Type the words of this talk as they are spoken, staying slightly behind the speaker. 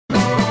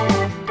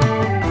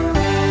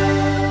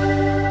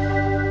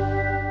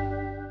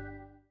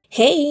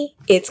Hey,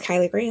 it's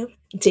Kyla Graham.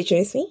 Did you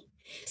miss me?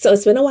 So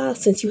it's been a while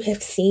since you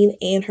have seen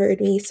and heard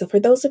me. So for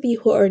those of you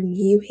who are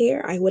new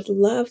here, I would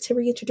love to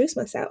reintroduce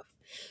myself.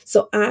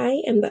 So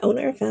I am the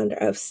owner and founder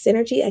of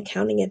Synergy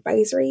Accounting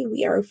Advisory.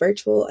 We are a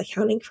virtual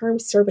accounting firm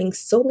serving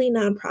solely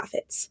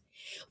nonprofits.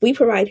 We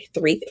provide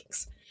three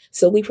things.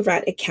 So we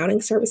provide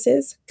accounting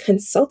services,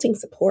 consulting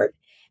support,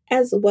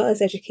 as well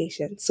as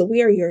education. So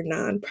we are your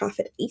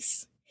nonprofit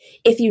ace.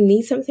 If you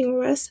need something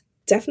from us,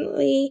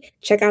 definitely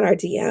check out our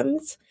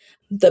DMs.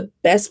 The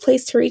best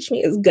place to reach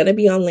me is going to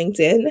be on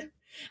LinkedIn.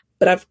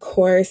 But of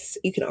course,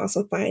 you can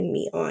also find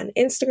me on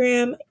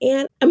Instagram.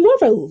 And I'm more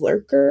of a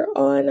lurker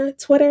on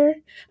Twitter,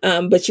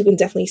 but you can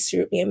definitely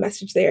shoot me a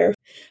message there.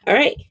 All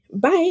right,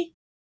 bye.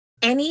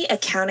 Any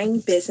accounting,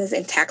 business,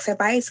 and tax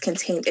advice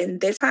contained in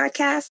this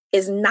podcast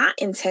is not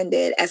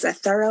intended as a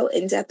thorough,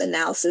 in-depth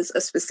analysis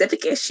of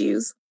specific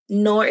issues,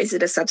 nor is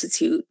it a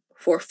substitute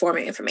for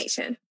formal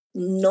information,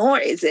 nor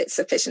is it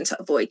sufficient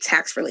to avoid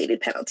tax-related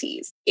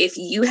penalties. If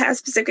you have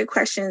specific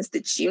questions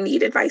that you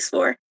need advice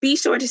for, be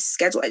sure to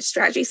schedule a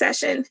strategy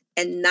session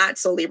and not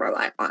solely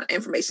rely on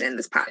information in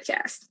this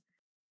podcast.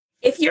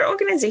 If your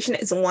organization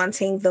is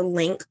wanting the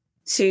link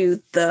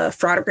to the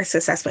fraud risk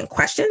assessment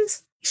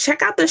questions,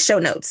 check out the show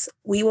notes.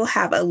 We will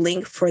have a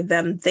link for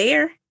them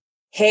there.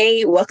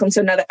 Hey, welcome to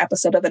another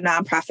episode of the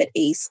Nonprofit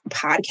Ace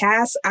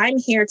podcast. I'm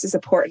here to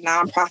support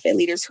nonprofit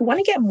leaders who want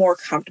to get more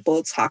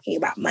comfortable talking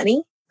about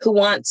money, who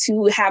want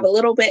to have a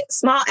little bit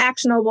small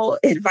actionable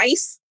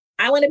advice.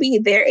 I want to be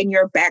there in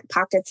your back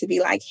pocket to be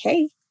like,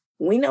 hey,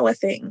 we know a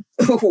thing.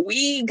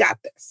 We got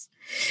this.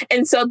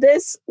 And so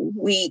this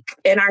week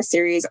in our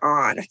series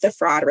on the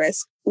fraud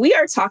risk, we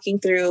are talking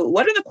through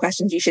what are the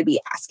questions you should be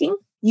asking.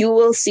 You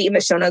will see in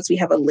the show notes, we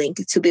have a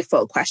link to the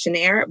full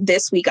questionnaire.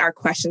 This week, our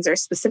questions are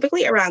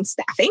specifically around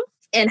staffing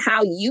and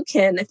how you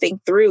can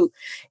think through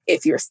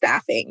if your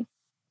staffing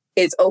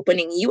is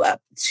opening you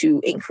up to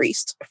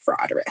increased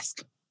fraud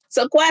risk.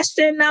 So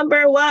question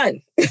number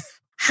one,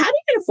 how do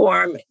you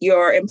inform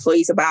your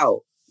employees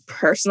about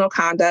personal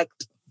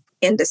conduct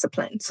and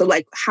discipline? So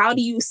how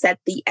do you set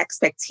the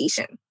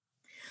expectation?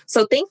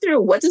 So think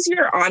through, what does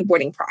your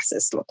onboarding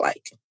process look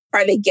like?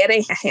 Are they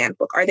getting a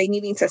handbook? Are they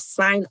needing to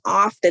sign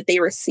off that they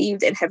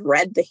received and have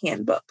read the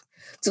handbook?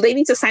 Do they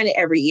need to sign it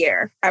every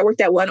year? I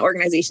worked at one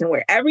organization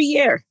where every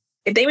year,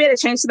 if they made a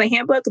change to the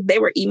handbook, they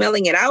were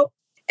emailing it out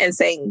and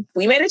saying,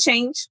 we made a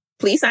change.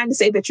 Please sign to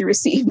say that you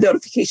received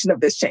notification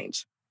of this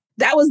change.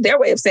 That was their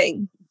way of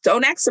saying,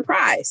 don't act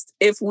surprised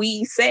if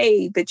we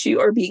say that you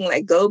are being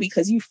let go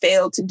because you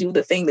failed to do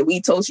the thing that we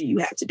told you you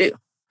had to do.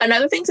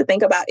 Another thing to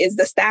think about is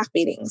the staff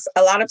meetings.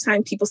 A lot of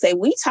times people say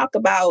we talk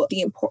about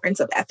the importance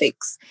of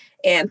ethics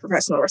and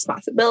professional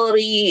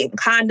responsibility and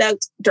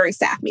conduct during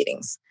staff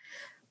meetings.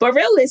 But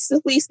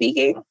realistically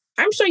speaking,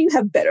 I'm sure you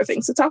have better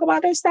things to talk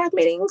about at staff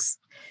meetings.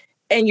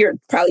 And you're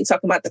probably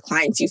talking about the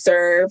clients you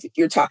serve.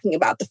 You're talking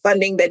about the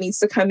funding that needs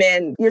to come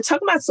in. You're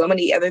talking about so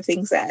many other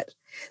things that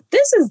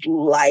this is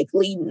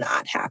likely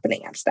not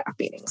happening at staff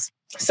meetings.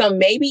 So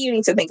maybe you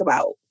need to think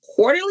about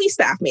quarterly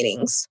staff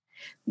meetings.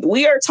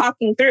 We are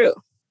talking through,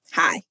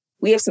 hi,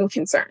 we have some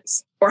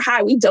concerns. Or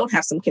hi, we don't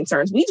have some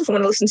concerns. We just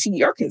want to listen to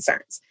your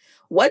concerns.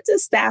 What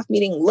does staff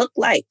meeting look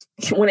like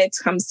when it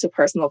comes to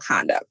personal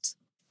conduct?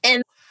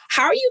 And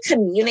how are you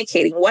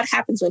communicating what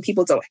happens when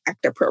people don't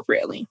act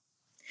appropriately?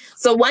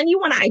 So one, you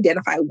want to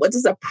identify what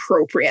does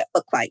appropriate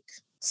look like.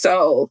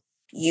 So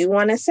you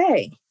want to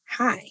say,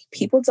 hi,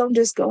 people don't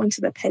just go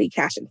into the petty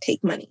cash and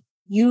take money.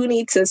 You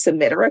need to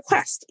submit a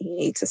request. You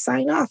need to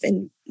sign off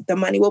and the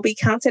money will be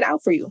counted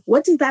out for you.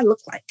 What does that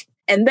look like?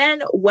 And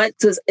then what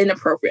does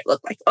inappropriate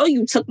look like? Oh,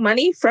 you took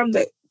money from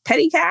the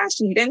petty cash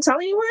and you didn't tell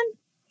anyone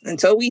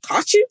until we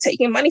caught you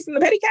taking money from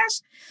the petty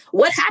cash?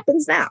 What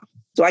happens now?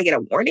 Do I get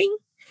a warning?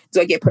 Do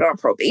I get put on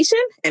probation?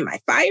 Am I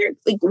fired?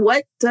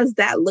 What does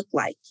that look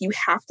like? You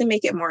have to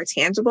make it more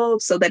tangible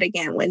so that,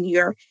 again, when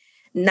you're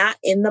not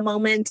in the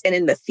moment and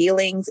in the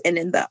feelings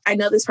and I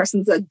know this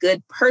person's a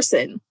good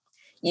person,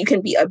 you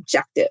can be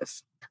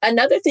objective.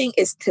 Another thing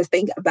is to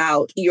think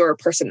about your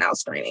personnel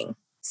screening.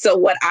 So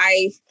what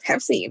I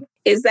have seen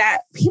is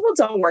that people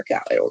don't work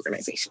out at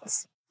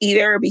organizations,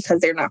 either because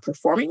they're not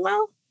performing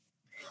well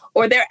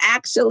or they're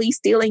actually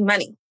stealing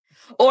money,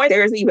 or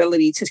there's the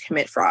ability to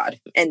commit fraud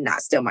and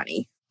not steal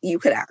money. You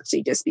could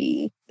actually just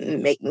be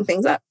making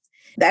things up.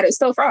 That is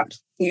still fraud.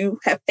 You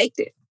have faked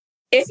it.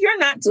 If you're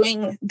not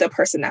doing the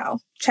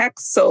personnel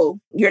checks, so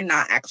you're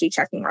not actually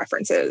checking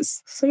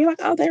references. So you're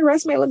like, oh, their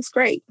resume looks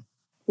great.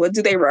 What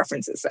do their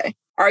references say?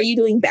 Are you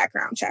doing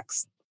background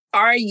checks?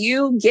 Are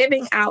you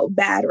giving out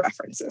bad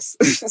references?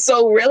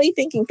 So really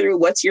thinking through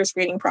what's your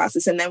screening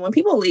process. And then when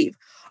people leave,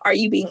 are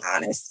you being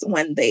honest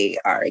when they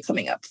are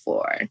coming up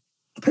for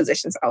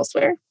positions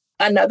elsewhere?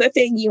 Another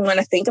thing you want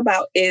to think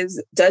about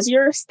is, does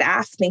your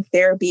staff think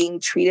they're being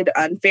treated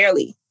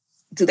unfairly?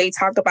 Do they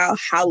talk about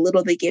how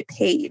little they get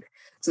paid?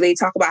 Do they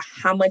talk about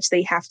how much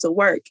they have to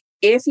work?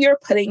 If you're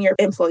putting your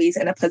employees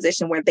in a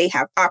position where they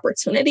have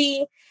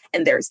opportunity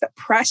and there's the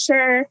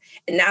pressure,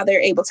 and now they're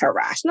able to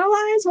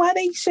rationalize why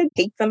they should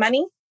take the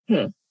money,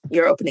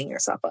 you're opening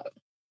yourself up.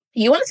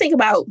 You want to think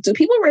about, do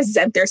people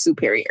resent their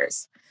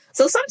superiors?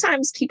 So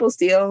sometimes people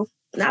steal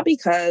not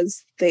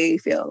because they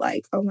feel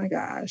like, oh my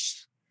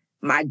gosh,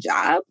 my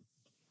job.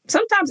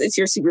 Sometimes it's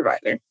your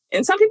supervisor.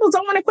 And some people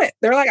don't want to quit.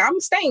 They're like, I'm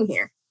staying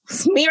here.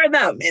 It's me or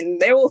them.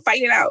 And they will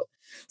fight it out.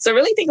 So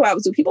really think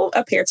about, do people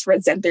appear to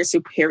resent their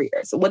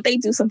superiors? Would they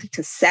do something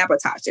to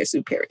sabotage their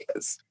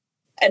superiors?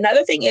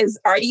 Another thing is,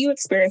 are you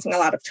experiencing a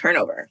lot of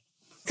turnover?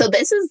 So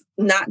this is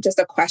not just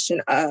a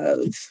question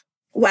of,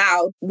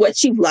 wow,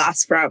 what you've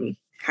lost from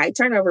high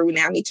turnover. We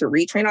now need to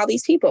retrain all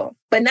these people.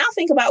 But now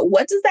think about,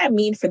 what does that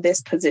mean for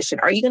this position?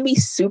 Are you going to be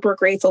super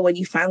grateful when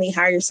you finally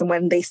hire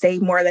someone, they stay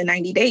more than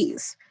 90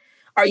 days?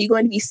 Are you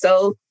going to be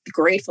so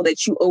grateful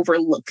that you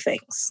overlook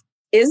things?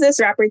 Is this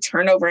rapid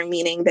turnover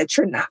meaning that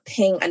you're not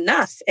paying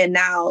enough? And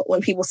now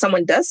when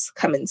someone does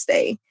come and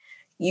stay,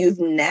 you've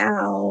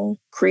now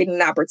created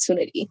an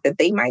opportunity that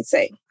they might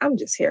say, I'm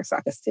just here so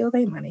I can steal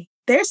their money.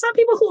 There's some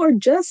people who are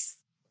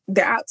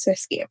they're out to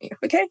scam you,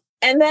 okay?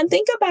 And then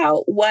think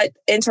about what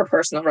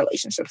interpersonal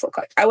relationships look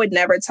like. I would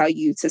never tell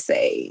you to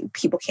say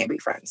people can't be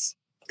friends.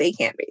 They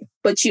can be.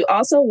 But you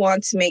also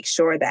want to make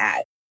sure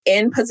that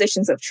in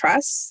positions of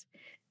trust,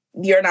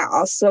 you're not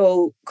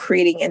also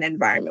creating an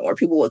environment where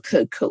people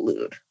could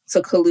collude.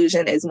 So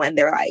collusion is when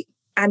they're like,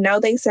 I know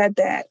they said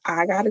that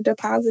I got to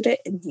deposit it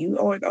and you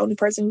are the only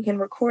person who can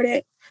record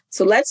it.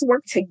 So let's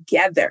work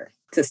together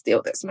to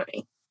steal this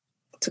money.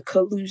 To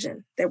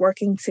collusion. They're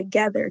working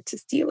together to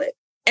steal it.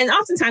 And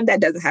oftentimes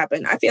that doesn't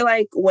happen. I feel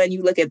like when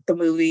you look at the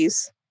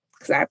movies,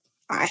 because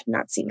I have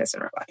not seen this in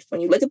real life. When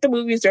you look at the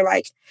movies, they're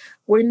like,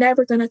 we're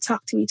never going to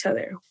talk to each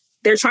other.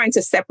 They're trying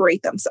to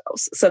separate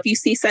themselves. So if you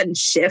see sudden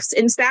shifts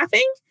in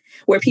staffing,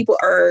 where people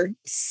are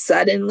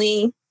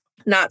suddenly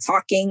not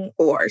talking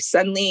or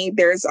suddenly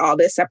there's all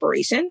this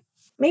separation,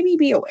 maybe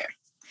be aware.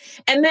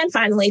 And then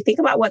finally, think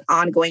about what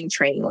ongoing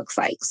training looks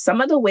like.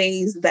 Some of the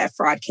ways that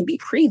fraud can be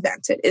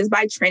prevented is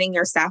by training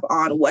your staff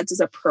on what does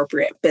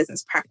appropriate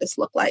business practice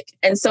look like.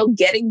 And so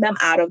getting them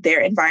out of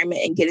their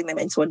environment and getting them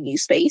into a new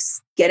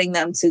space, getting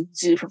them to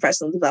do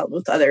professional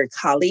development with other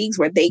colleagues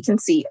where they can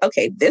see,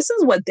 okay, this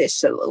is what this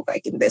should look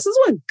like. And this is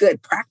what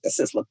good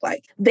practices look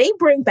like. They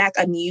bring back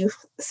a new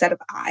set of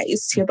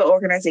eyes to the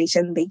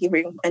organization. They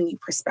bring a new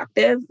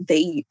perspective.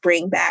 They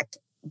bring back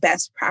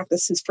best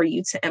practices for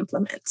you to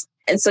implement.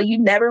 And so you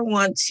never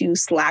want to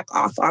slack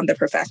off on the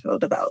professional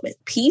development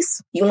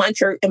piece. You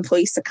want your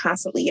employees to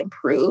constantly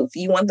improve.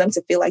 You want them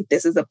to feel like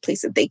this is a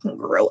place that they can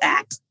grow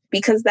at,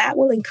 because that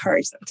will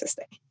encourage them to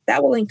stay.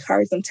 That will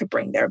encourage them to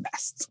bring their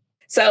best.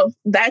 So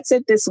that's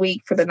it this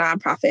week for the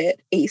Nonprofit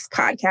ACE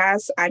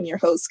podcast. I'm your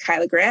host,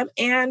 Kyla Graham,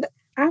 and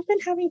I've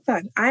been having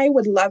fun. I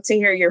would love to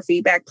hear your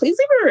feedback. Please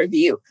leave a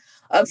review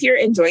if you're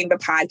enjoying the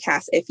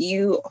podcast. If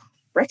you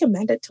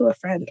recommend it to a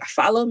friend.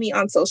 Follow me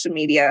on social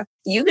media.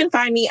 You can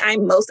find me.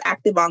 I'm most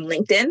active on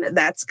LinkedIn.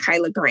 That's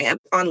Kyla Graham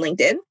on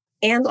LinkedIn,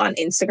 and on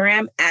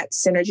Instagram at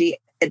Synergy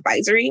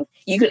Advisory.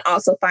 You can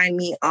also find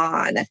me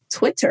on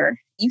Twitter.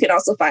 You can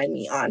also find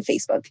me on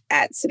Facebook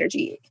at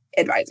Synergy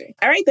Advisory.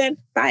 All right, then.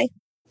 Bye.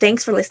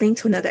 Thanks for listening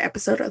to another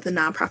episode of the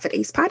Nonprofit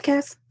ACE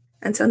podcast.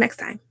 Until next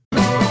time.